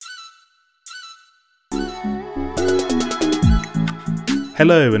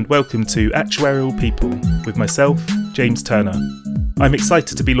Hello and welcome to Actuarial People with myself, James Turner. I'm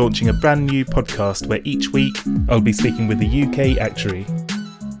excited to be launching a brand new podcast where each week I'll be speaking with a UK actuary.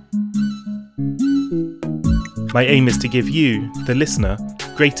 My aim is to give you, the listener,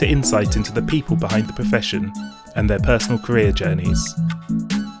 greater insight into the people behind the profession and their personal career journeys.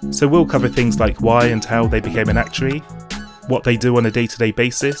 So we'll cover things like why and how they became an actuary, what they do on a day-to-day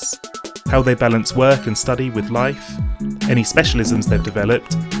basis, how they balance work and study with life, any specialisms they've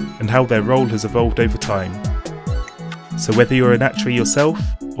developed, and how their role has evolved over time. So whether you're an actuary yourself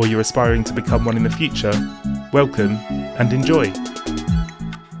or you're aspiring to become one in the future, welcome and enjoy.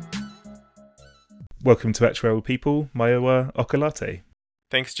 Welcome to Actuarial People, Mayowa, Okulate.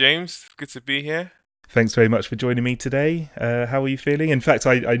 Thanks, James. Good to be here. Thanks very much for joining me today. How are you feeling? In fact,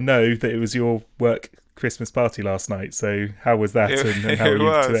 I know that it was your work Christmas party last night, so how was that and how are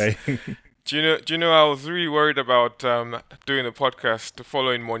you today? Do you know, I was really worried about doing a podcast the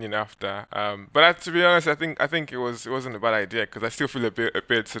following morning after. But to be honest, I think it wasn't a bad idea because I still feel a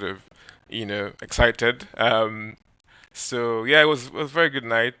bit sort of, excited. So yeah, it was a very good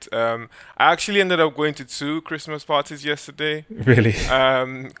night. I actually ended up going to 2 Christmas parties yesterday. Really?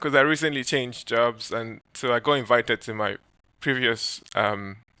 Because I recently changed jobs, and so I got invited to my previous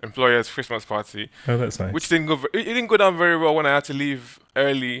employer's Christmas party. Oh, that's nice. Which didn't go down very well when I had to leave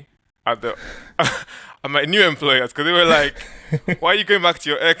early at the at my new employers, because they were like, "Why are you going back to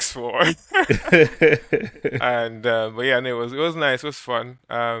your ex for?" And but yeah, no, it was nice. It was fun.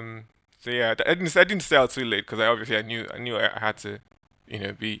 So yeah, I didn't stay out too late because I knew I had to,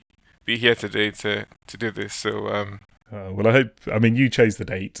 be here today to do this. So well, I mean, you chose the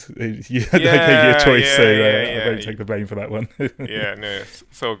date. They gave you a choice, I won't take the blame for that one. Yeah, no,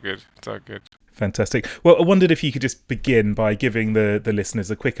 it's all good. It's all good. Fantastic. Well, I wondered if you could just begin by giving the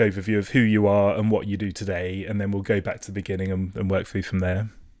listeners a quick overview of who you are and what you do today, and then we'll go back to the beginning and work through from there.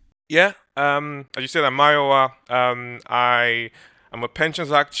 Yeah. As you said, I'm Mayowa. I am a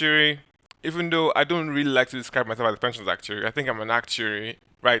pensions actuary. Even though I don't really like to describe myself as a pensions actuary, I think I'm an actuary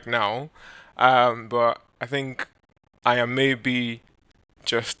right now. But I think I am maybe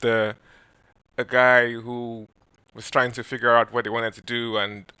just a guy who was trying to figure out what they wanted to do,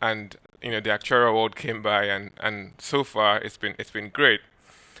 and the actuarial world came by, and so far it's been great.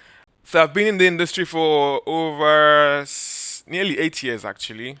 So I've been in the industry for over nearly 8 years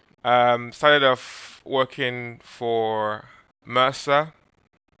actually. Started off working for Mercer,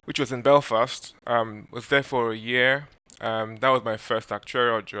 which was in Belfast. Was there for a year. That was my first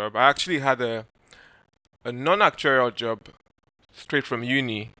actuarial job. I actually had a non-actuarial job straight from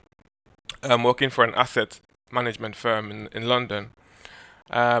uni, working for an asset management firm in London.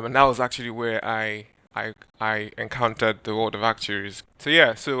 And that was actually where I encountered the world of actuaries.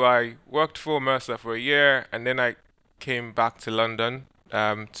 So I worked for Mercer for a year, and then I came back to London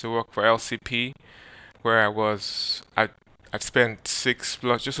to work for LCP, where I'd spent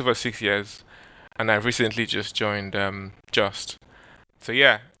just over 6 years, and I recently just joined Just. So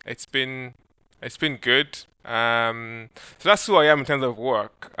yeah, it's been good. So that's who I am in terms of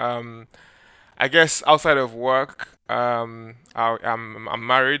work. I guess outside of work, I'm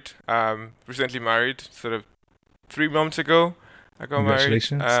married. Recently married, sort of 3 months ago. I got married.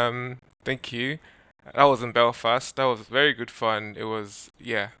 Congratulations. Thank you. That was in Belfast. That was very good fun. It was,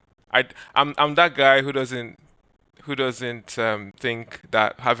 yeah. I'm that guy who doesn't think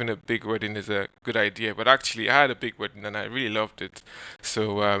that having a big wedding is a good idea, but actually I had a big wedding and I really loved it.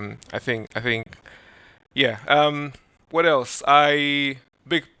 So I think yeah. What else? I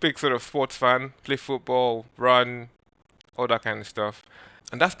big sort of sports fan, play football, run, all that kind of stuff.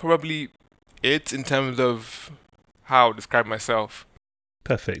 And that's probably it in terms of how I describe myself.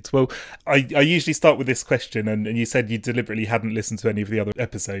 Perfect. Well, I usually start with this question, and you said you deliberately hadn't listened to any of the other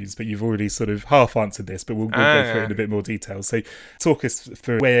episodes, but you've already sort of half answered this, but we'll go through it in a bit more detail. So talk us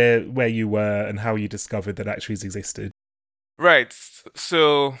through where you were and how you discovered that actuaries existed. Right.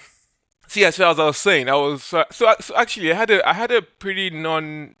 So as I was saying, actually I had a pretty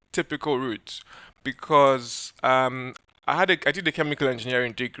non-typical route because I did a chemical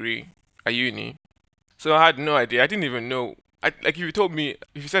engineering degree at uni, so I had no idea. I didn't even know. If you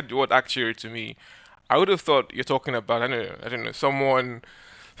said the word actuary to me, I would have thought you're talking about I don't know something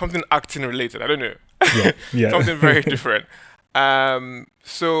acting related. I don't know. Yeah. Something very different.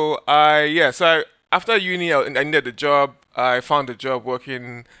 So after uni I needed a job. I found a job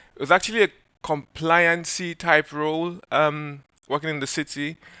working. It was actually a compliancy type role. Working in the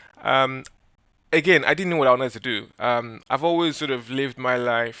city. Again, I didn't know what I wanted to do. I've always sort of lived my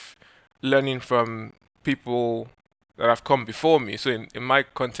life learning from people that have come before me. So in my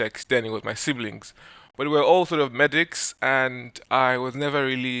context, then it was my siblings but we were all sort of medics, and I was never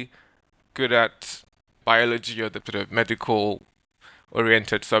really good at biology or the sort of medical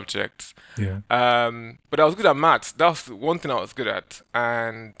oriented subjects. Yeah. But I was good at maths. That's one thing I was good at,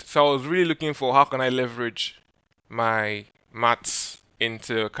 and so I was really looking for how can I leverage my maths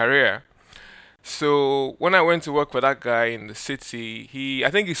into a career. So when I went to work for that guy in the city,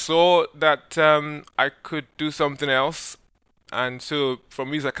 I think he saw that I could do something else, and so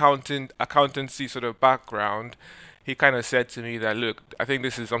from his accountancy sort of background, he kind of said to me that, look, I think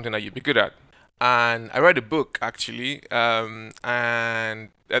this is something that you'd be good at. And I read a book actually, and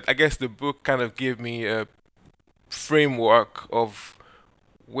I guess the book kind of gave me a framework of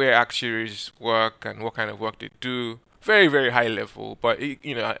where actuaries work and what kind of work they do. Very, very high level, but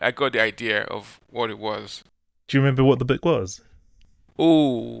I got the idea of what it was. Do you remember what the book was?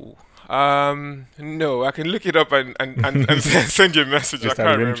 Oh, no, I can look it up and send you a message. I Just out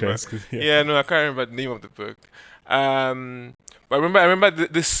can't of remember. interest, 'cause, yeah. Yeah, no, I can't remember the name of the book. But I remember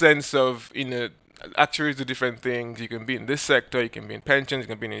this sense of, actuaries do different things. You can be in this sector, you can be in pensions, you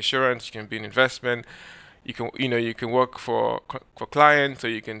can be in insurance, you can be in investment. You can work for clients, or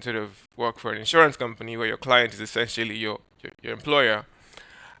you can sort of work for an insurance company where your client is essentially your employer.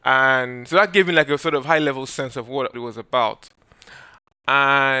 And so that gave me like a sort of high level sense of what it was about.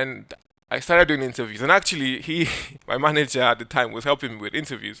 And I started doing interviews. And actually, my manager at the time, was helping me with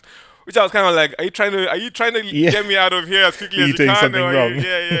interviews, which I was kind of like, are you trying to Yeah. get me out of here as quickly Are as you you doing can? something Or wrong?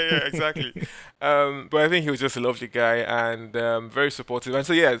 yeah, exactly. But I think he was just a lovely guy, and very supportive. And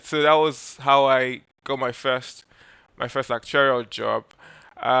so yeah, so that was how I got my first actuarial job.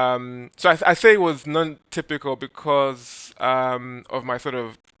 So I say it was non-typical because of my sort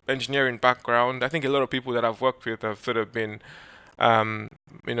of engineering background. I think a lot of people that I've worked with have sort of been um,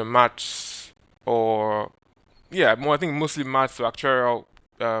 maths, or yeah, more I think mostly maths or actuarial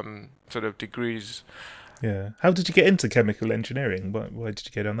sort of degrees. Yeah. How did you get into chemical engineering? Why did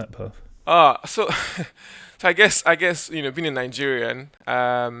you go down that path? So so I guess being a Nigerian,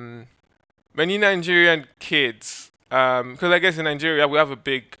 many Nigerian kids, because I guess in Nigeria we have a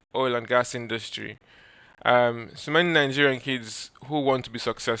big oil and gas industry. So many Nigerian kids who want to be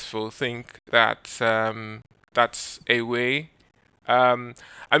successful think that that's a way. Um,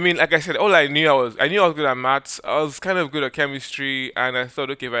 I mean, like I said, all I knew I was good at maths. I was kind of good at chemistry, and I thought,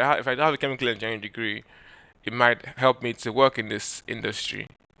 okay, if I have a chemical engineering degree, it might help me to work in this industry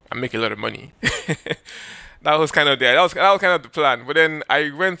and make a lot of money. That was kind of that was kind of the plan. But then I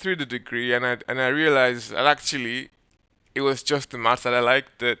went through the degree, and I realized that actually it was just the maths that I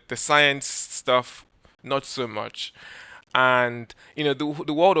liked. The science stuff, not so much. And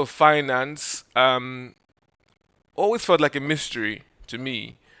the world of finance always felt like a mystery to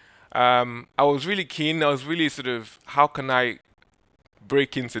me. I was really keen. I was really sort of, how can I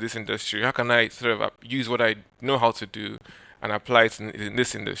break into this industry? How can I sort of use what I know how to do and apply it in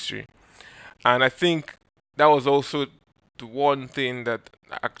this industry? And I think that was also the one thing that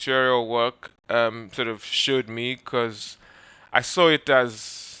actuarial work sort of showed me, because I saw it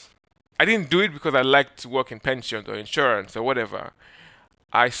as, I didn't do it because I liked to work in pensions or insurance or whatever.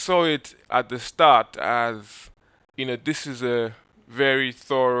 I saw it at the start as, this is a very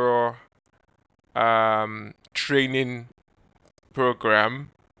thorough training program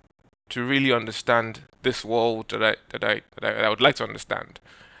to really understand this world that I would like to understand.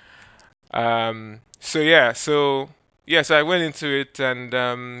 So I went into it,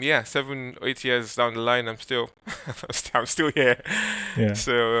 and yeah, 7 or 8 years down the line, I'm still I'm still here. Yeah.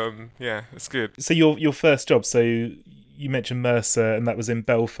 So yeah, it's good. So your first job. So you mentioned Mercer, and that was in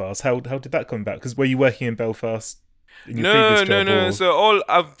Belfast. How did that come about? Because were you working in Belfast in your previous No, no, job, no. or So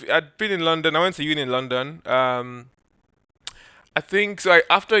I'd been in London. I went to uni in London. I think so.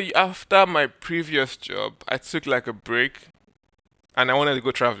 After my previous job, I took like a break, and I wanted to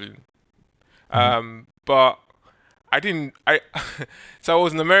go traveling. Mhm. But I didn't. So I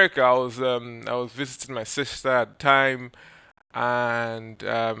was in America. I was visiting my sister at the time, and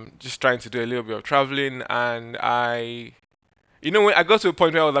just trying to do a little bit of traveling. And when I got to a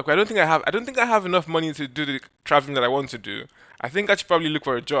point where I was like, I don't think I have enough money to do the traveling that I want to do. I think I should probably look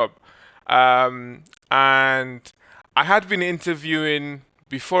for a job. And I had been interviewing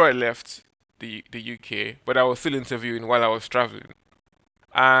before I left the UK, but I was still interviewing while I was traveling.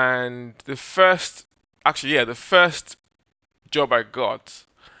 And the first job I got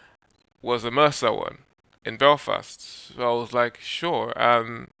was a Mercer one in Belfast. So I was like, sure.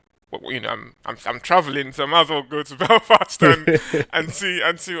 I'm traveling, so I might as well go to Belfast and see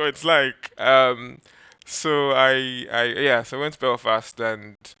what it's like. So I went to Belfast,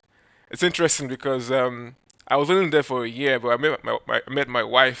 and it's interesting because I was only there for a year, but I met my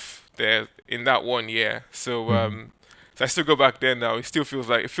wife there in that 1 year. So I still go back there now. It still feels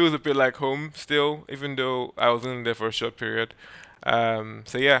a bit like home still, even though I was only there for a short period.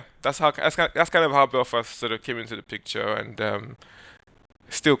 So yeah, that's kind of how Belfast sort of came into the picture, and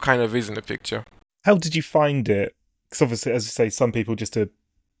still kind of is in the picture. How did you find it? Because obviously, as you say, some people just do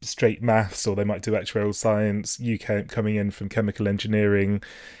straight maths, or they might do actuarial science. You coming in from chemical engineering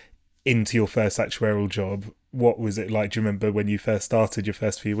into your first actuarial job. What was it like? Do you remember when you first started, your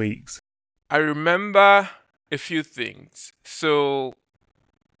first few weeks? I remember a few things. So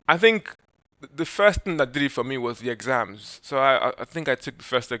I think the first thing that did it for me was the exams. So I think I took the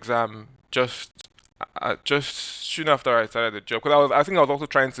first exam just soon after I started the job, because I think I was also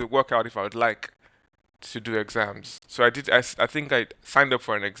trying to work out if I would like to do exams. So I think I signed up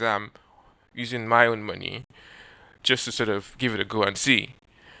for an exam using my own money just to sort of give it a go and see.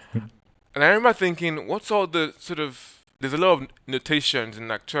 And I remember thinking, what's all the sort of there's a lot of notations in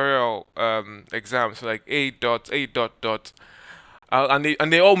actuarial exams, so like A dot, A dot dot, and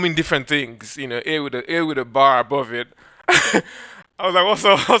they all mean different things. A with a bar above it. I was like,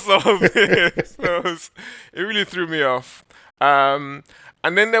 what's all this? So it really threw me off. And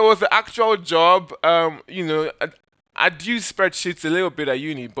then there was the actual job. I'd used spreadsheets a little bit at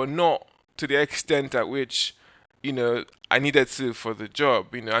uni, but not to the extent at which, I needed to for the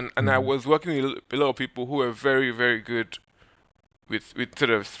job. And I was working with a lot of people who were very, very good with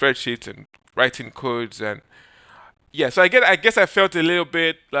sort of spreadsheets and writing codes, and yeah. So I guess I felt a little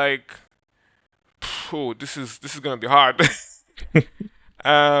bit like, oh, this is gonna be hard.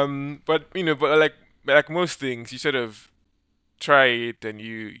 But like most things, you sort of try it, and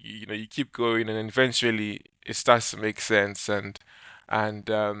you keep going, and then eventually it starts to make sense. And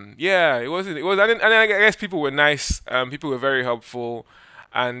yeah, it was and I guess people were nice. People were very helpful,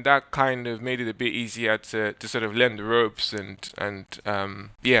 and that kind of made it a bit easier to sort of learn the ropes, and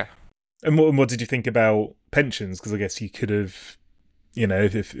yeah. And what did you think about pensions? Because I guess you could have,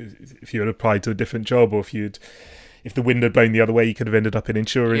 if you had applied to a different job, or if the wind had blown the other way, you could have ended up in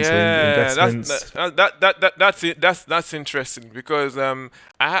insurance or investments. That's interesting, because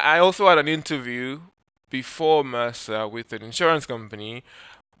I also had an interview before Mercer with an insurance company,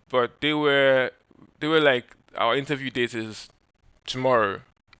 but they were like, our interview date is tomorrow.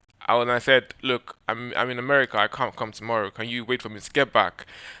 And I said, look, I'm in America. I can't come tomorrow. Can you wait for me to get back?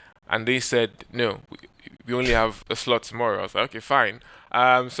 And they said, no, we only have a slot tomorrow. I was like, okay, fine.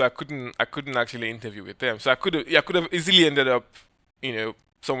 So I couldn't actually interview with them. So I could have easily ended up,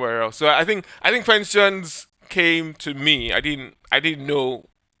 somewhere else. So I think pensions came to me. I didn't know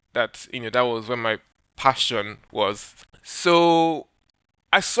that that was where my passion was. So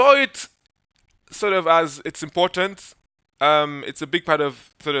I saw it sort of as it's important. It's a big part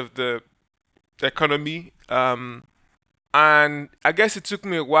of sort of the economy. And I guess it took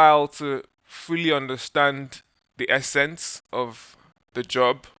me a while to fully understand the essence of the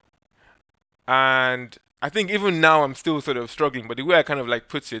job. And I think even now I'm still sort of struggling, but the way I kind of like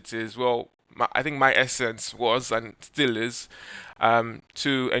put it is, well, I think my essence was and still is,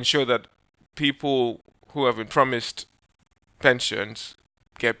 to ensure that people who have been promised pensions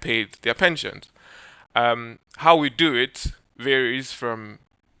get paid their pensions. How we do it varies from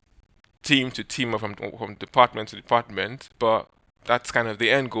team to team, or from department to department, but that's kind of the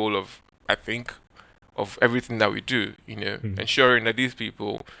end goal of, I think, of everything that we do, ensuring that these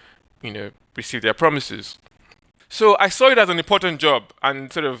people, receive their promises. So I saw it as an important job,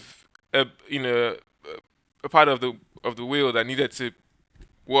 and sort of, a part of the wheel that needed to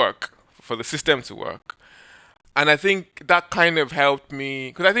work for the system to work. And I think that kind of helped me,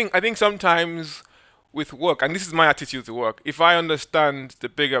 because I think sometimes with work, and this is my attitude to work, if I understand the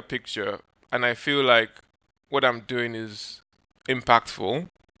bigger picture and I feel like what I'm doing is impactful,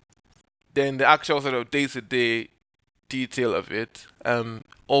 then the actual sort of day-to-day detail of it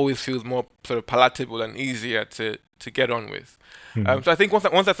always feels more sort of palatable and easier to get on with. So I think once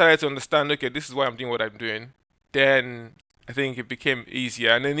I started to understand, okay, this is why I'm doing what I'm doing, then I think it became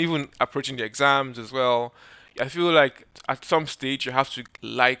easier. And then even approaching the exams as well, I feel like at some stage you have to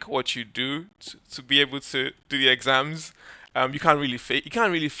like what you do to be able to do the exams. You can't really fake. You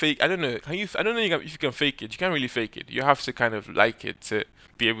can't really fake. I don't know. Can you? I don't know if you can fake it. You can't really fake it. You have to kind of like it to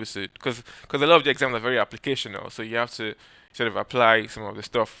be able to, because a lot of the exams are very applicational. So you have to sort of apply some of the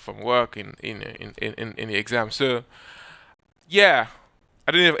stuff from work in the exam. So yeah,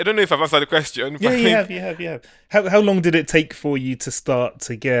 I don't know if I've answered the question. Yeah, you have. How long did it take for you to start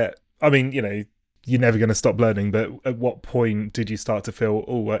to get? I mean, you're never going to stop learning, but at what point did you start to feel,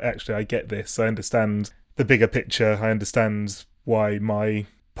 oh, well, actually, I get this. I understand the bigger picture. I understand why my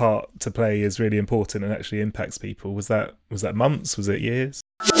part to play is really important and actually impacts people. Was that months? Was it years?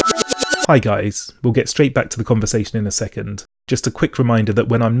 Hi guys, we'll get straight back to the conversation in a second. Just a quick reminder that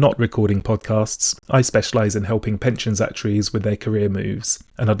when I'm not recording podcasts, I specialise in helping pensions actuaries with their career moves,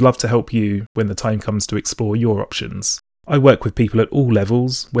 and I'd love to help you when the time comes to explore your options. I work with people at all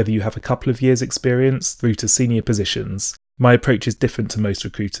levels, whether you have a couple of years' experience through to senior positions. My approach is different to most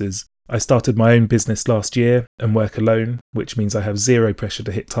recruiters. I started my own business last year and work alone, which means I have zero pressure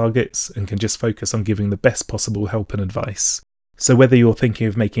to hit targets and can just focus on giving the best possible help and advice. So whether you're thinking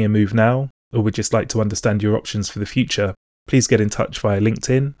of making a move now, or would just like to understand your options for the future, please get in touch via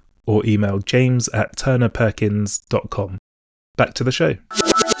LinkedIn or email james@turnerperkins.com. Back to the show.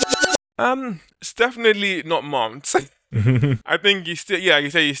 It's definitely not months. I think you still,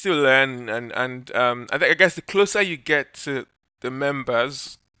 you say you still learn, and I guess the closer you get to the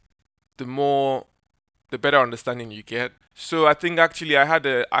members, the better understanding you get. So I think actually I had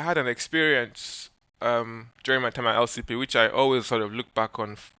an experience during my time at LCP, which I always sort of look back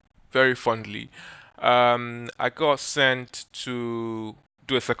on very fondly. I got sent to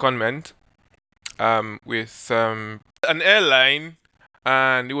do a secondment with an airline,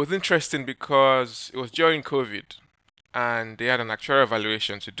 and it was interesting because it was during COVID, and they had an actuarial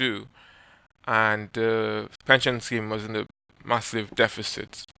evaluation to do, and the pension scheme was in a massive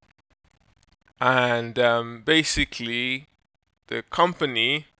deficit. And basically, the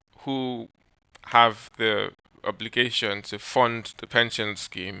company who have the obligation to fund the pension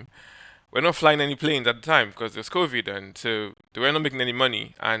scheme were not flying any planes at the time because there was COVID, and so they were not making any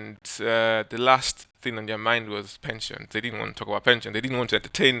money. And the last thing on their mind was pensions. They didn't want to talk about pension. They didn't want to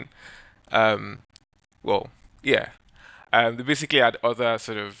entertain. They basically had other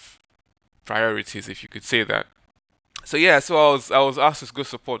sort of priorities, if you could say that. So I was asked to go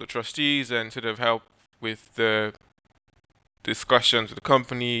support the trustees and sort of help with the discussions with the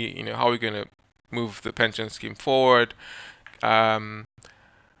company. How we're going to move the pension scheme forward. And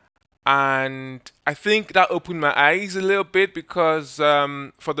I think that opened my eyes a little bit because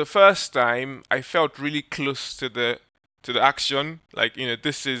for the first time I felt really close to the action. Like,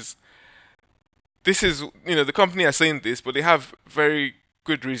 this is the company are saying this, but they have very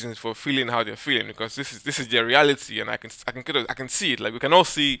good reasons for feeling how they're feeling, because this is their reality, and I can see it. Like, we can all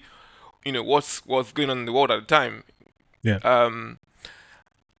see what's going on in the world at the time. Yeah.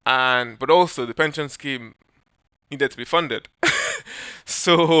 But also the pension scheme needed to be funded.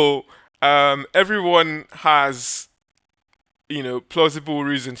 So everyone has plausible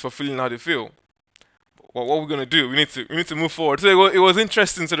reasons for feeling how they feel. Well, what we're gonna do? We need to move forward. So it was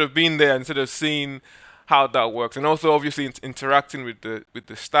interesting, sort of being there and sort of seeing how that works, and also obviously interacting with the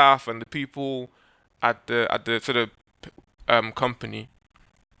staff and the people at the sort of company.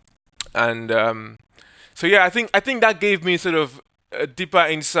 And I think that gave me sort of a deeper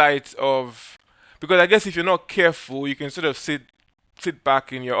insight of, because I guess if you're not careful, you can sort of sit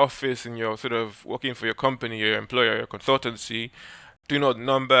back in your office and you're sort of working for your company, your employer, your consultancy, doing all the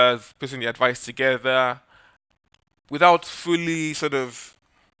numbers, putting the advice together, without fully sort of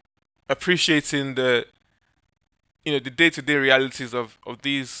appreciating the day-to-day realities of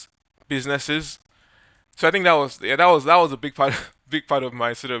these businesses. So I think that was a big part of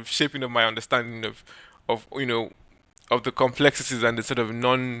my sort of shaping of my understanding of of the complexities and the sort of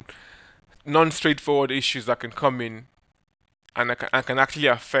non straightforward issues that can come in, and can actually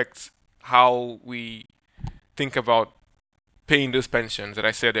affect how we think about paying those pensions that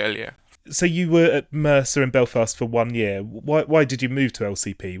I said earlier. So you were at Mercer in Belfast for 1 year. Why did you move to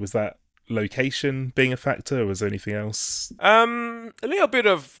LCP? Was that location being a factor, or was there anything else? A little bit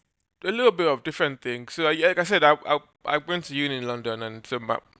of different things. So like I said, I went to uni in London, and so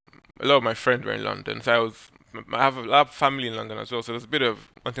a lot of my friends were in London. So I have a lot of family in London as well. So there's a bit of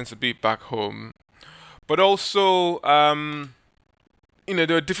wanting to be back home, but also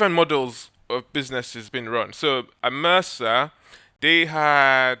there are different models of businesses being run. So at Mercer, they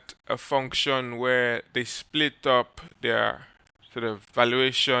had a function where they split up their sort of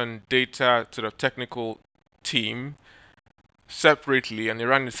valuation data sort of technical team separately, and they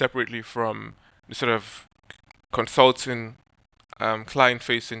ran it separately from the sort of consulting client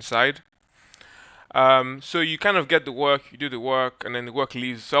facing side. So you kind of get the work, you do the work, and then the work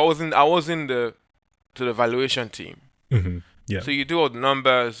leaves. So I was in the sort of valuation team. Mm-hmm. Yeah. So you do all the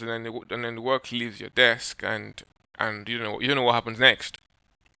numbers, and then the work leaves your desk, and you don't know what happens next.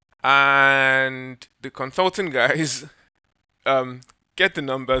 And the consulting guys get the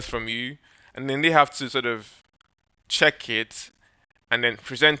numbers from you, and then they have to sort of check it and then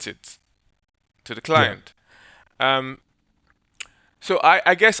present it to the client. Yeah. So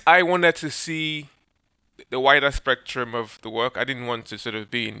I guess I wanted to see the wider spectrum of the work. I didn't want to sort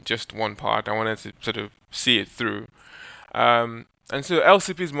of be in just one part. I wanted to sort of see it through. And And so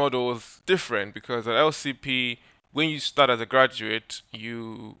LCP's model is different because at LCP, when you start as a graduate,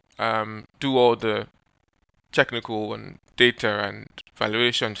 you do all the technical and data and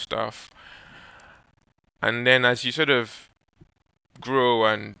valuation stuff, and then as you sort of grow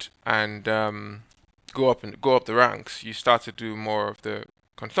and go up the ranks, you start to do more of the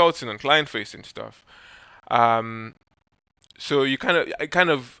consulting and client facing stuff. Um, so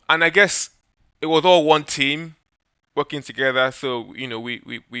and I guess it was all one team working together. So we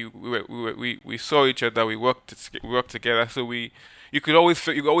saw each other. We worked together. So you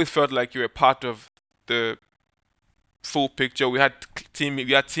always felt like you were part of the full picture. We had team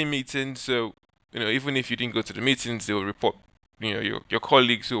meetings. So even if you didn't go to the meetings, they will report. Your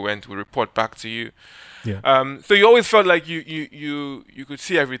colleagues who went will report back to you. Yeah. So you always felt like you could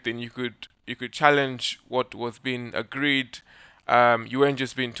see everything. You could challenge what was being agreed. You weren't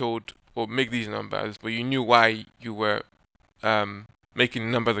just being told, "Oh, make these numbers," but you knew why you were making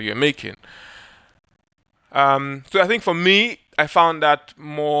the numbers that you're making. So I think for me, I found that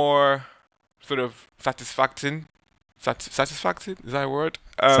more sort of satisfacting. Satisfacting, is that a word?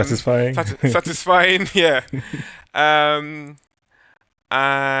 Satisfying. Satisfying, yeah. Um,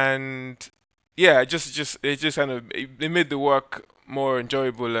 and yeah, just kind of it made the work more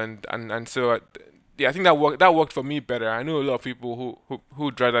enjoyable and so yeah, I think that worked for me better. I know a lot of people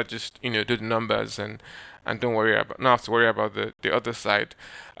who'd rather just do the numbers and don't worry about not have to worry about the other side.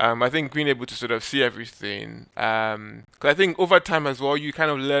 I think being able to sort of see everything, 'cause I think over time as well, you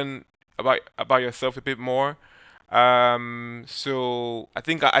kind of learn about yourself a bit more. So I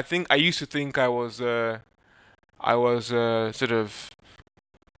think I used to think I was a sort of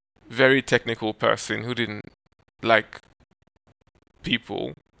very technical person who didn't like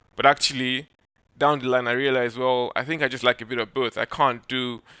people. But actually, down the line, I realized, well, I think I just like a bit of both. I can't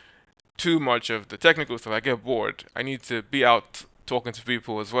do too much of the technical stuff. I get bored. I need to be out talking to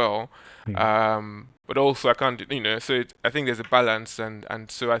people as well. Hmm. But also, I can't, so I think there's a balance. And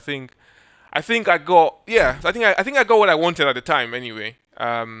so I think I got, yeah, I think I got what I wanted at the time anyway.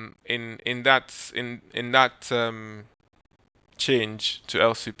 In that change to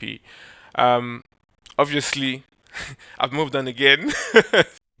LCP. Um, Obviously, I've moved on again.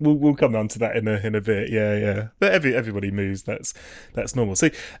 We'll come on to that in a bit. Yeah, yeah. But everybody moves. That's normal. So,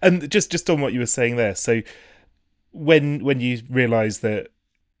 and just on what you were saying there. So, when you realise that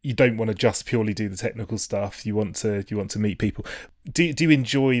you don't want to just purely do the technical stuff, you want to meet people. Do you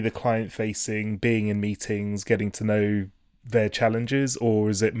enjoy the client facing, being in meetings, getting to know their challenges, or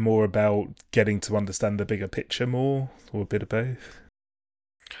is it more about getting to understand the bigger picture more, or a bit of both?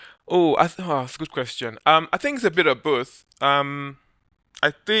 That's a good question. I think it's a bit of both. I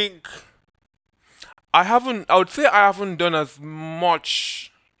think I haven't. I would say I haven't done as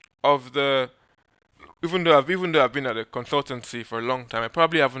much of the. Even though I've been at a consultancy for a long time, I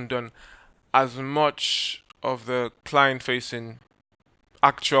probably haven't done as much of the client-facing,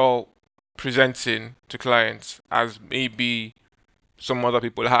 actual presenting to clients as maybe some other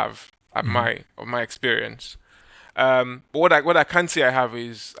people have at Mm-hmm. my experience. But what I can say I have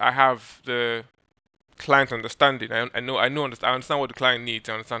is I have the client understanding. I understand what the client needs.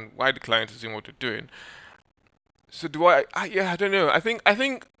 I understand why the client is doing what they're doing. So do yeah, I don't know. I think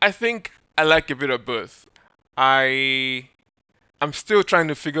I like a bit of both. I I'm still trying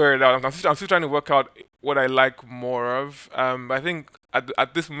to figure it out. I'm still trying to work out what I like more of. I think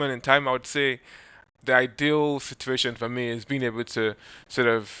at this moment in time, I would say the ideal situation for me is being able to sort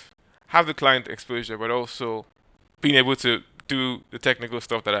of have the client exposure, but also being able to do the technical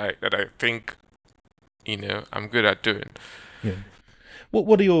stuff that I think I'm good at doing. Yeah.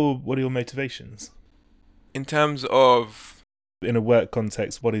 What are your motivations In terms of in a work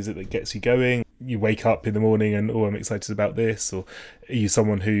context? What is it that gets you going? You wake up in the morning and, oh, I'm excited about this, or are you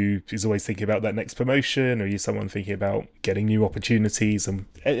someone who is always thinking about that next promotion, or are you someone thinking about getting new opportunities and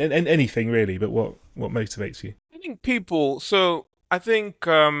anything really? But what motivates you? I think people, so I think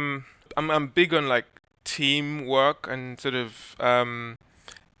I'm big on like teamwork and sort of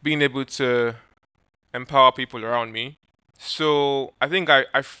being able to empower people around me. So I think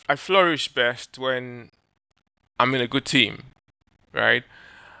I flourish best when I'm in a good team, right?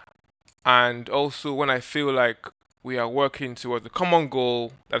 And also when I feel like we are working towards a common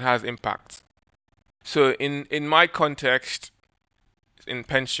goal that has impact. So in my context, in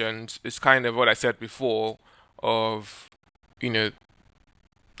pensions, it's kind of what I said before of, you know,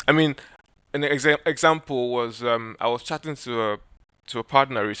 I mean, an example was I was chatting to a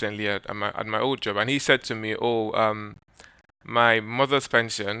partner recently at my old job, and he said to me, "Oh, my mother's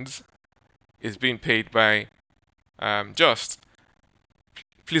pensions is being paid by Just.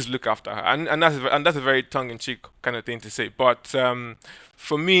 please look after her. And that's a very tongue-in-cheek kind of thing to say. But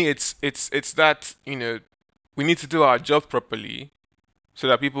for me, it's that we need to do our job properly so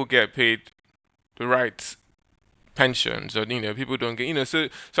that people get paid the right pensions, or people don't get so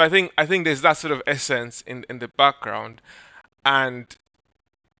I think there's that sort of essence in the background. And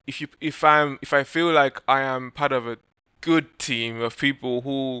if I feel like I am part of a good team of people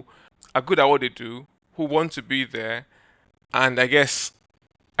who are good at what they do, who want to be there, and I guess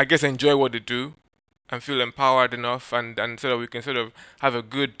enjoy what they do, and feel empowered enough, and sort of we can sort of have a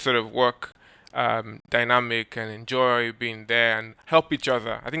good sort of work dynamic and enjoy being there and help each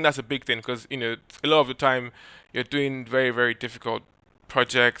other. I think that's a big thing because a lot of the time you're doing very very difficult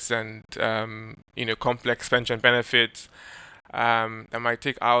projects and complex pension benefits that might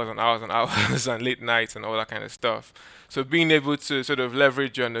take hours and hours and hours and late nights and all that kind of stuff. So being able to sort of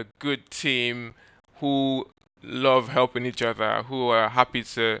leverage on a good team who love helping each other, who are happy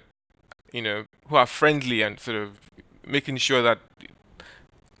to, who are friendly and sort of making sure that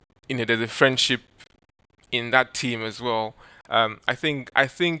there's a friendship in that team as well. I think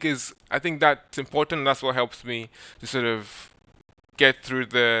that's important. That's what helps me to sort of get through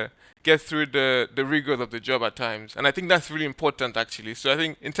the get through the rigors of the job at times. And I think that's really important actually. So I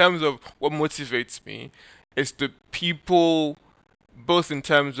think in terms of what motivates me, it's the people, both in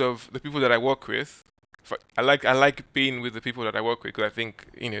terms of the people that I work with. I like being with the people that I work with because I think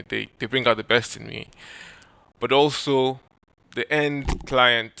they bring out the best in me, but also the end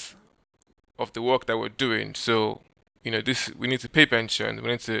client of the work that we're doing. So this we need to pay pension. We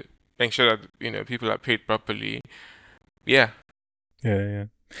need to make sure that people are paid properly. Yeah. Yeah, yeah.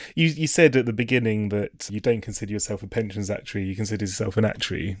 You said at the beginning that you don't consider yourself a pensions actuary, you consider yourself an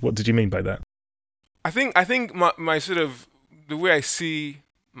actuary. What did you mean by that? I think my sort of the way I see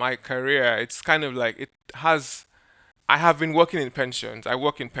my career, it's kind of like it has. I have been working in pensions. I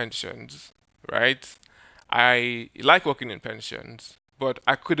work in pensions, right? I like working in pensions, but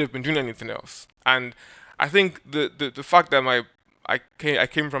I could have been doing anything else. And I think the fact that I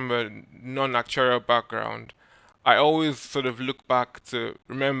came from a non-actuarial background, I always sort of look back to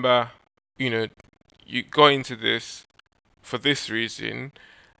remember, you know, you go into this for this reason,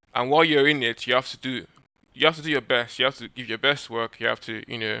 and while you're in it, you have to do your best. You have to give your best work. You have to,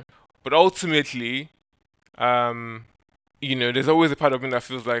 but ultimately, um, there's always a part of me that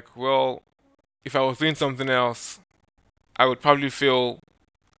feels like, well, if I was doing something else, I would probably feel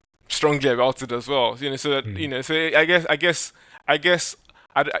strongly about it as well. So that Mm. so I guess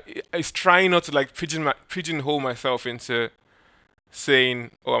it's trying not to like pigeonhole myself into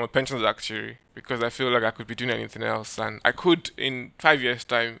saying, "Oh, I'm a pensions actuary," because I feel like I could be doing anything else, and I could in 5 years'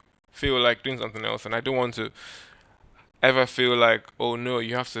 time feel like doing something else, and I don't want to ever feel like, "Oh no,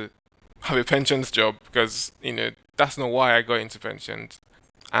 you have to have a pensions job," because that's not why I got into pensions.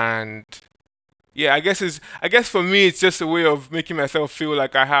 And yeah, I guess for me it's just a way of making myself feel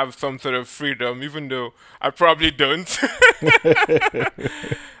like I have some sort of freedom, even though I probably don't.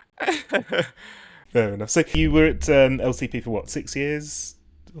 Fair enough. So you were at LCP for what, 6 years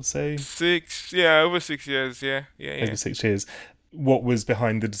or so? Yeah, over 6 years. Yeah, yeah, Over yeah. 6 years. What was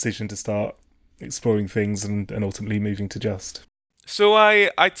behind the decision to start exploring things and ultimately moving to Just? So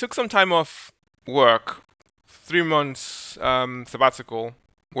I took some time off work, 3 months sabbatical,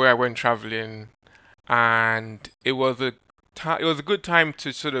 where I went traveling, and it was a good time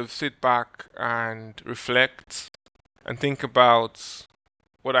to sort of sit back and reflect and think about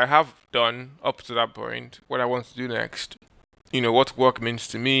what I have done up to that point, what I want to do next. What work means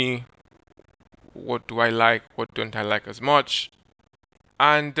to me, what do I like, what don't I like as much.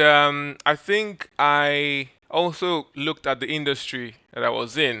 And I think I also looked at the industry that I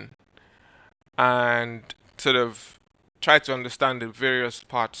was in and sort of tried to understand the various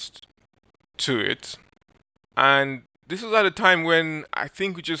parts to it. And this was at a time when I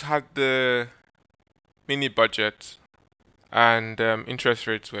think we just had the mini budget and interest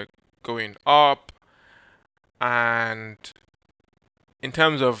rates were going up. And in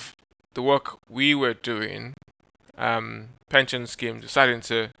terms of the work we were doing, pension schemes deciding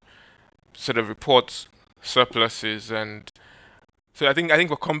to sort of report surpluses. And so I think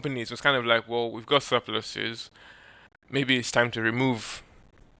for companies it was kind of like, well, we've got surpluses, maybe it's time to remove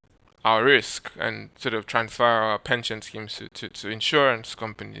our risk and sort of transfer our pension schemes to insurance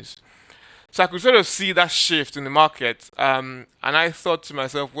companies. So I could sort of see that shift in the market, and I thought to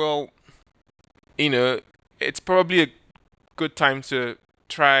myself, well, you know it's probably a good time to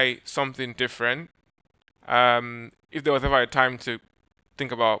try something different. If there was ever a time to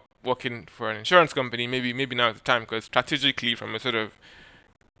think about working for an insurance company, maybe now is the time, because strategically, from a sort of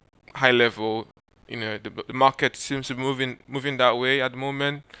high level, the market seems to be moving that way at the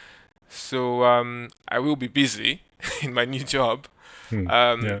moment. So I will be busy in my new job. Hmm.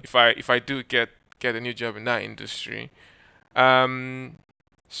 Yeah. If I do get a new job in that industry. Um,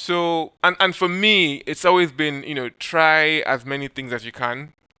 so and for me, it's always been try as many things as you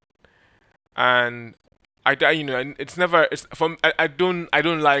can, and and it's never it's from I don't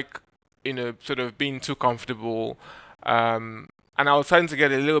like sort of being too comfortable. And I was starting to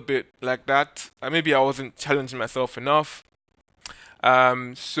get a little bit like that. Maybe I wasn't challenging myself enough.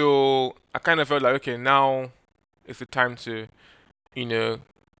 So I kind of felt like, okay, now is the time to you know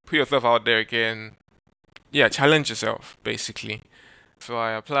put yourself out there again. Yeah, challenge yourself basically. So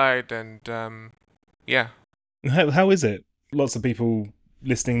I applied, and yeah. How is it? Lots of people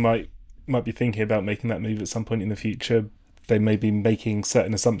listening might be thinking about making that move at some point in the future. They may be making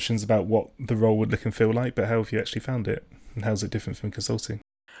certain assumptions about what the role would look and feel like, but how have you actually found it? And how's it different from consulting?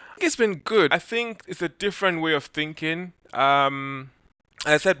 It's been good. I think it's a different way of thinking. As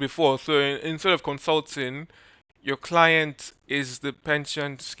I said before, so in sort of consulting, your client is the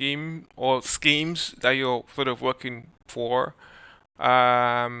pension scheme or schemes that you're sort of working for.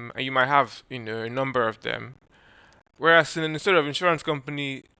 And you might have, a number of them. Whereas in the sort of insurance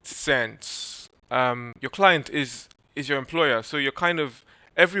company sense, your client is your employer. So you're kind of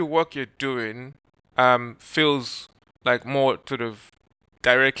every work you're doing feels like more sort of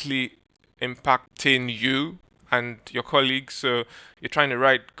directly impacting you and your colleagues. So you're trying to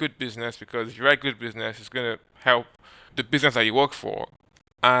write good business because if you write good business, it's going to help the business that you work for.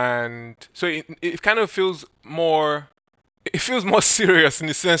 And so it kind of feels more it feels more serious in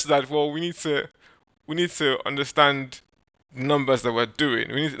the sense that well we need to understand the numbers that we're doing.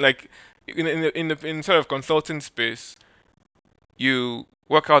 We need to, like in sort of consulting space, you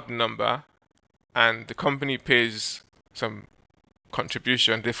work out the number and the company pays some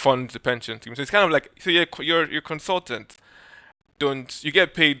contribution. They fund the pension team. So it's kind of like so you're consultant. Don't you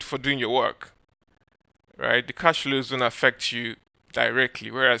get paid for doing your work, right? The cash flows don't affect you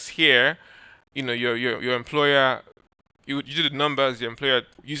directly. Whereas here, your employer you do the numbers. Your employer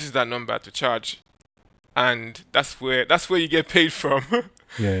uses that number to charge, and that's where you get paid from.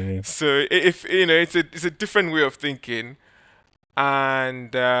 Yeah, yeah. So if it's a different way of thinking,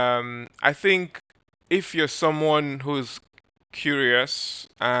 and I think if you're someone who's curious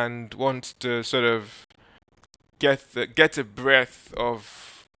and wants to sort of get a breath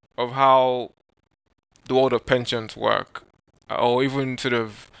of how the world of pensions work, or even sort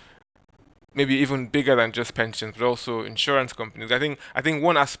of maybe even bigger than just pensions, but also insurance companies. I think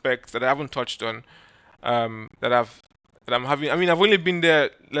one aspect that I haven't touched on that I'm having. I mean, I've only been there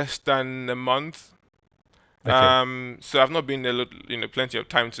less than a month, Okay. so I've not been there, plenty of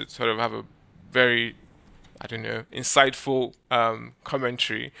time to sort of have a very, I don't know, insightful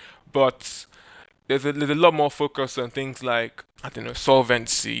commentary. But there's a lot more focus on things like I don't know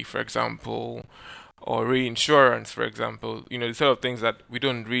solvency, for example, or reinsurance, for example. The sort of things that we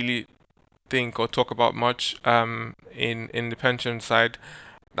don't really think or talk about much in the pension side,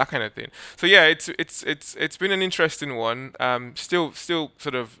 that kind of thing. So yeah, it's been an interesting one. Still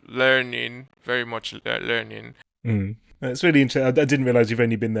sort of learning, very much learning. Mm. It's really interesting. I didn't realise you've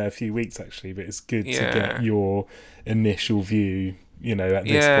only been there a few weeks actually, but it's good to get Yeah, your initial view, at this point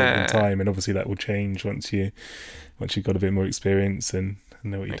in yeah, time, and obviously that will change once you've got a bit more experience and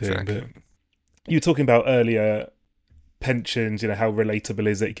know what you're doing. But exactly. you were talking about earlier pensions, how relatable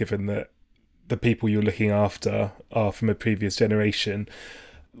is it given that the people you're looking after are from a previous generation?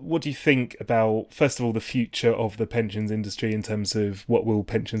 What do you think about, first of all, the future of the pensions industry in terms of what will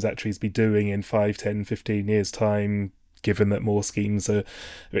pensions actuaries be doing in 5, 10, 15 years' time, given that more schemes are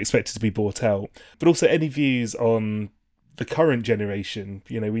expected to be bought out? But also any views on the current generation.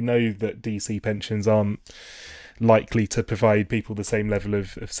 We know that DC pensions aren't likely to provide people the same level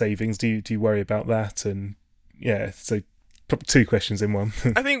of savings. Do you worry about that? And yeah, so probably two questions in one.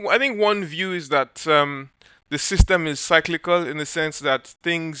 I think one view is that the system is cyclical in the sense that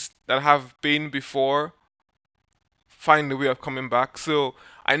things that have been before find a way of coming back. So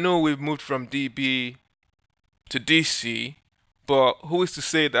I know we've moved from DB to DC, but who is to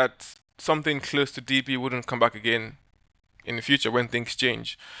say that something close to DB wouldn't come back again in the future when things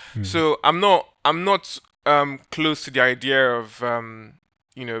change? Mm. So I'm not close to the idea of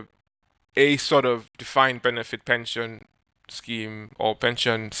you know a sort of defined benefit pension scheme or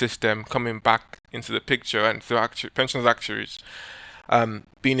pension system coming back into the picture, and so pensions actuaries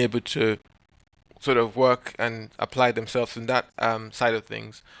being able to sort of work and apply themselves in that side of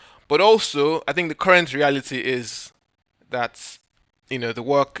things. But also, I think the current reality is that the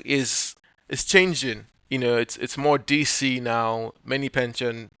work is changing. it's more DC now. Many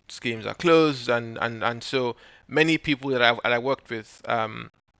pension schemes are closed, and so many people that I worked with,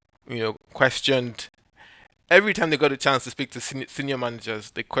 questioned every time they got a chance to speak to senior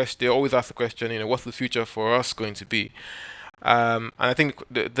managers. They always ask the question, what's the future for us going to be? And I think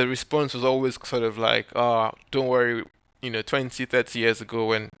the response was always sort of like, oh, don't worry, 20, 30 years ago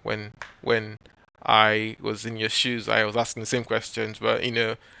when I was in your shoes, I was asking the same questions, but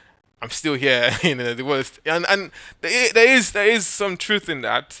I'm still here. The worst, and there is some truth in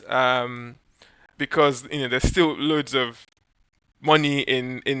that, because there's still loads of money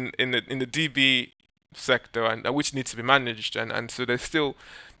in the DB sector, and which needs to be managed, and so there's still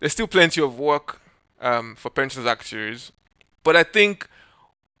plenty of work for pensions actuaries. But I think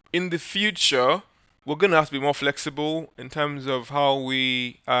in the future we're gonna have to be more flexible in terms of how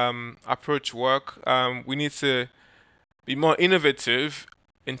we approach work. We need to be more innovative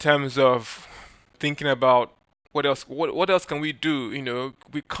in terms of thinking about what else can we do.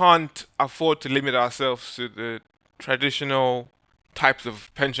 We can't afford to limit ourselves to the traditional types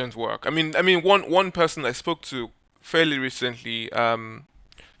of pensions work. I mean, one person I spoke to fairly recently,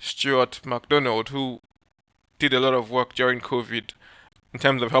 Stuart McDonald, who did a lot of work during COVID in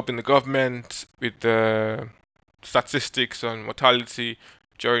terms of helping the government with the statistics on mortality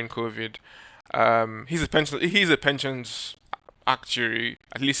during COVID. He's a pensions actuary.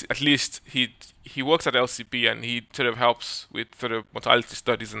 At least he works at LCP, and he sort of helps with sort of mortality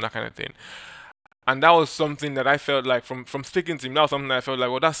studies and that kind of thing. And that was something that I felt like, from speaking to him, that was something that I felt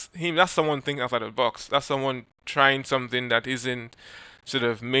like, well, that's him. That's someone thinking outside the box. That's someone trying something that isn't sort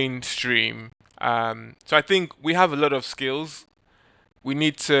of mainstream. So I think we have a lot of skills. We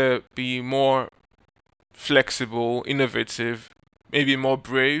need to be more flexible, innovative, maybe more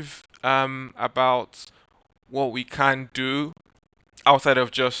brave, about what we can do outside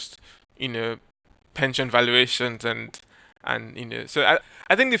of just you know pension valuations, and So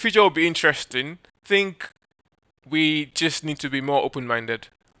I think the future will be interesting. I think we just need to be more open-minded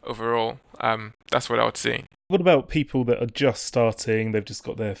overall. That's what I would say. What about people that are just starting? They've just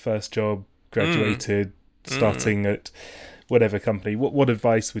got their first job, Mm, graduated, mm. starting at whatever company. What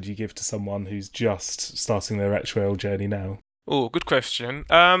advice would you give to someone who's just starting their actuarial journey now? Oh, good question.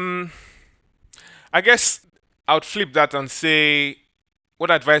 I guess I would flip that and say,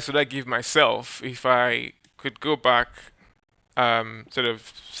 what advice would I give myself if I could go back, sort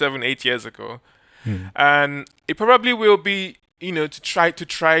of 7, 8 years ago? Hmm. And it probably will be, to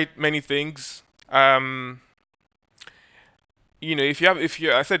try many things. If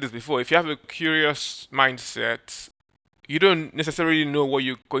you, I said this before, if you have a curious mindset, you don't necessarily know what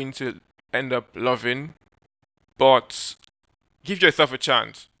you're going to end up loving, but give yourself a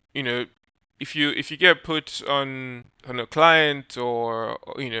chance. You know, if you get put on a client, or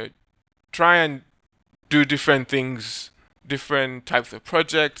try and do different things, different types of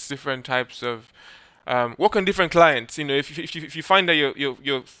projects, different types of work on different clients. If you find that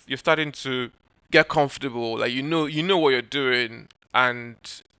you're starting to get comfortable, like you know what you're doing, and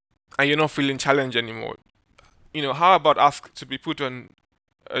you're not feeling challenged anymore. How about ask to be put on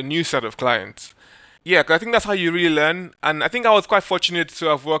a new set of clients? Yeah, 'cause I think that's how you really learn. And I think I was quite fortunate to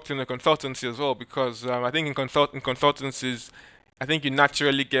have worked in a consultancy as well, because I think in consultancies, I think you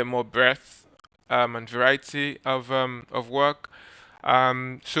naturally get more breadth, and variety of work.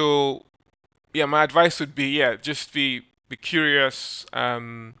 So yeah, my advice would be, yeah, just be curious,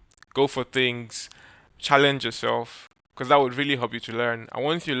 go for things, challenge yourself, because that would really help you to learn. And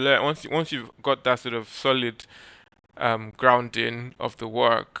once you've got that sort of solid grounding of the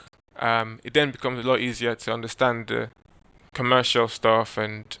work, it then becomes a lot easier to understand the commercial stuff,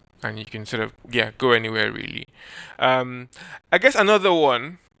 and you can sort of, yeah, go anywhere really. Um, I guess another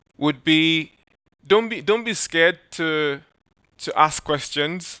one would be, don't be scared to ask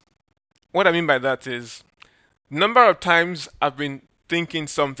questions. What I mean by that is, number of times I've been thinking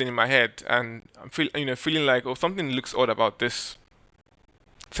something in my head, and I'm feeling like, oh, something looks odd about this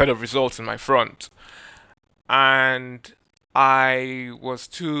set of results in my front, and I was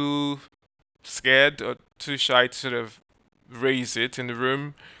too scared or too shy to sort of raise it in the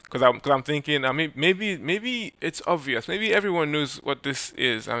room, because I'm thinking, I mean, maybe it's obvious, maybe everyone knows what this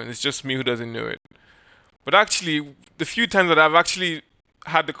is. I mean, it's just me who doesn't know it. But actually, the few times that I've actually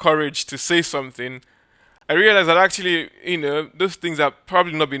had the courage to say something, I realized that actually, those things have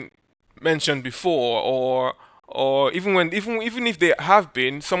probably not been mentioned before, or even if they have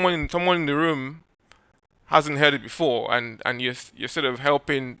been, someone in the room hasn't heard it before, and you're sort of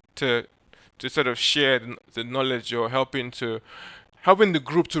helping to sort of share the knowledge, or helping the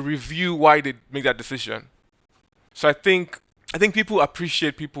group to review why they make that decision. So I think people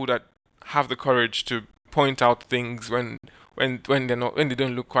appreciate people that have the courage point out things when they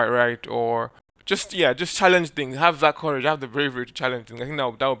don't look quite right, or just challenge things. Have that courage, have the bravery to challenge things. I think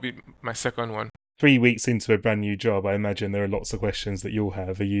that would be my second one. 3 weeks into a brand new job, I imagine there are lots of questions that you'll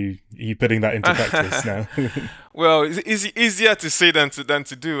have. Are you putting that into practice now? Well, it's easier to say than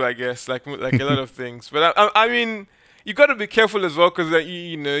to do, I guess. Like a lot of things, but I mean, you got to be careful as well, because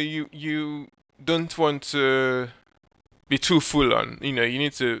you don't want to be too full on. You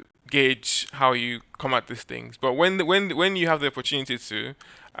need to gauge how you come at these things. But when you have the opportunity to,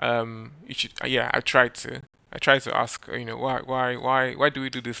 you should. Yeah, I try to ask. Why do we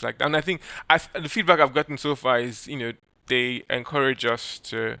do this like that? And I think the feedback I've gotten so far is, they encourage us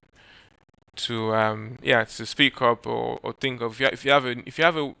to speak up, or think of, if you have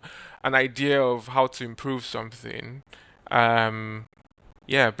an idea of how to improve something, bring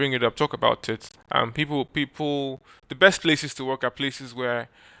it up, talk about it. The best places to work are places where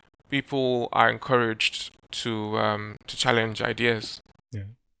people are encouraged to challenge ideas. Yeah.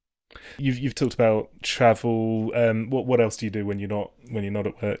 You've talked about travel. What else do you do when you're not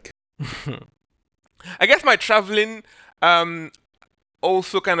at work? I guess my traveling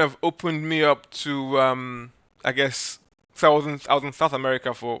also kind of opened me up to, I guess, so I was in South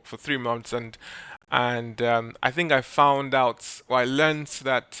America for 3 months, and I think I found out, or I learned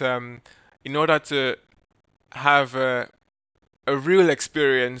that, in order to have a real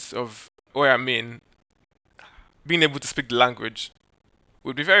experience of where I'm in, being able to speak the language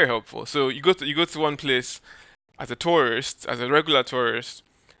would be very helpful. So you go to one place as a regular tourist,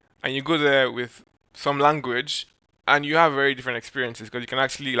 and you go there with some language, and you have very different experiences, because you can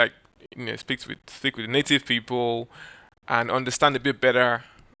actually, like, speak with the native people and understand a bit better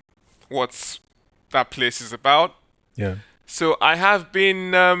what that place is about. Yeah. So I have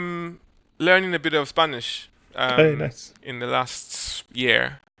been learning a bit of Spanish Nice. in the last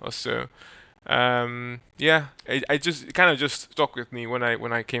year or so. It kind of just stuck with me when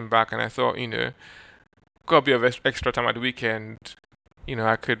I came back, and I thought, got a bit of extra time at the weekend,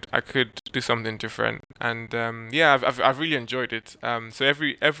 I could do something different, and I've really enjoyed it. So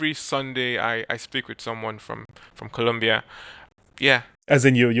every Sunday I speak with someone from Colombia. Yeah. As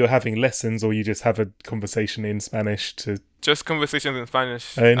in you're having lessons, or you just have a conversation in Spanish to... Just conversations in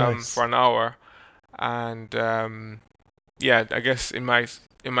Spanish. Nice. For an hour, and I guess in my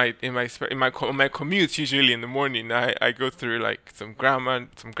commute, usually in the morning, I go through like some grammar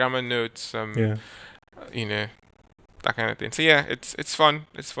notes, that kind of thing. So yeah, it's fun.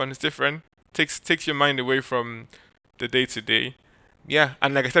 It's different. Takes your mind away from the day to day. Yeah,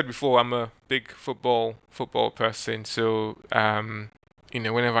 and like I said before, I'm a big football person. So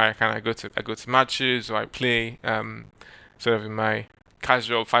whenever I can, I go to matches, or I play sort of in my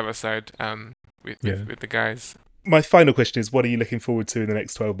casual five-a-side with the guys. My final question is, what are you looking forward to in the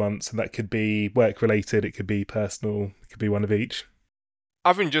next 12 months? And that could be work related, it could be personal, it could be one of each.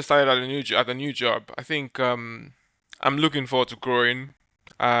 Having just started at a new job, I think I'm looking forward to growing.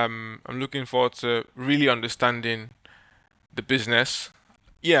 I'm looking forward to really understanding the business.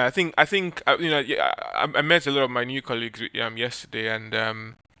 Yeah, I think I met a lot of my new colleagues yesterday, and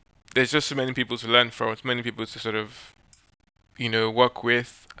there's just so many people to learn from, so many people to sort of work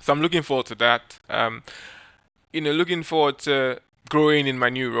with. So I'm looking forward to that. Looking forward to growing in my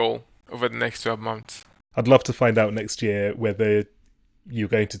new role over the next 12 months. I'd love to find out next year whether you're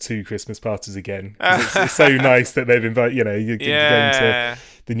going to 2 Christmas parties again. It's so nice that they've invited. You're going to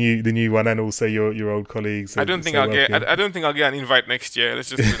the new one, and also your old colleagues. I don't think I'll get an invite next year. Let's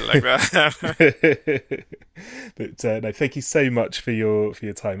just do it like that. But no, thank you so much for your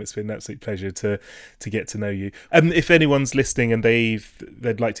time. It's been an absolute pleasure to get to know you. If anyone's listening and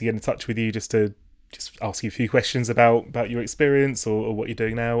they'd like to get in touch with you, just ask you a few questions about your experience or what you're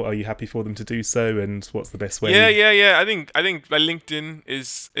doing now, are you happy for them to do so? And what's the best way? Yeah. I think my LinkedIn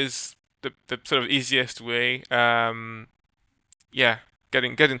is the sort of easiest way. Get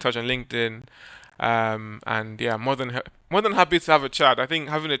in touch on LinkedIn. And yeah, more than happy to have a chat. I think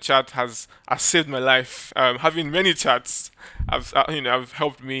having a chat has saved my life. Having many chats have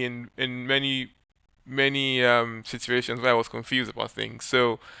helped me in many situations where I was confused about things.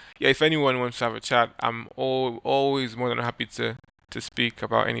 So yeah, if anyone wants to have a chat, I'm always more than happy to speak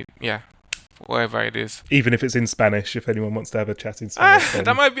about whatever it is. Even if it's in Spanish, if anyone wants to have a chat in Spanish.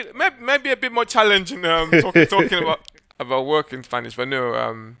 That might be a bit more challenging, talking about work in Spanish, but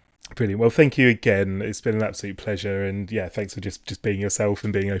no. Brilliant. Well, thank you again. It's been an absolute pleasure, and yeah, thanks for just being yourself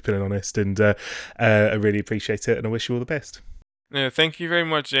and being open and honest, and I really appreciate it, and I wish you all the best. No, thank you very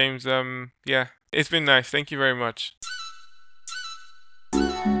much, James. It's been nice. Thank you very much.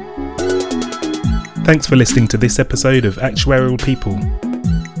 Thanks for listening to this episode of Actuarial People.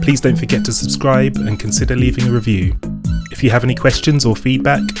 Please don't forget to subscribe and consider leaving a review. If you have any questions or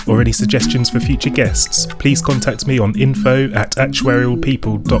feedback or any suggestions for future guests, please contact me on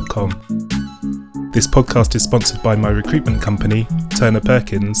info@actuarialpeople.com. This podcast is sponsored by my recruitment company, Turner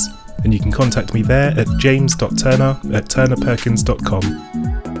Perkins, and you can contact me there at james.turner@turnerperkins.com.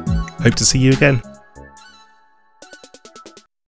 Hope to see you again.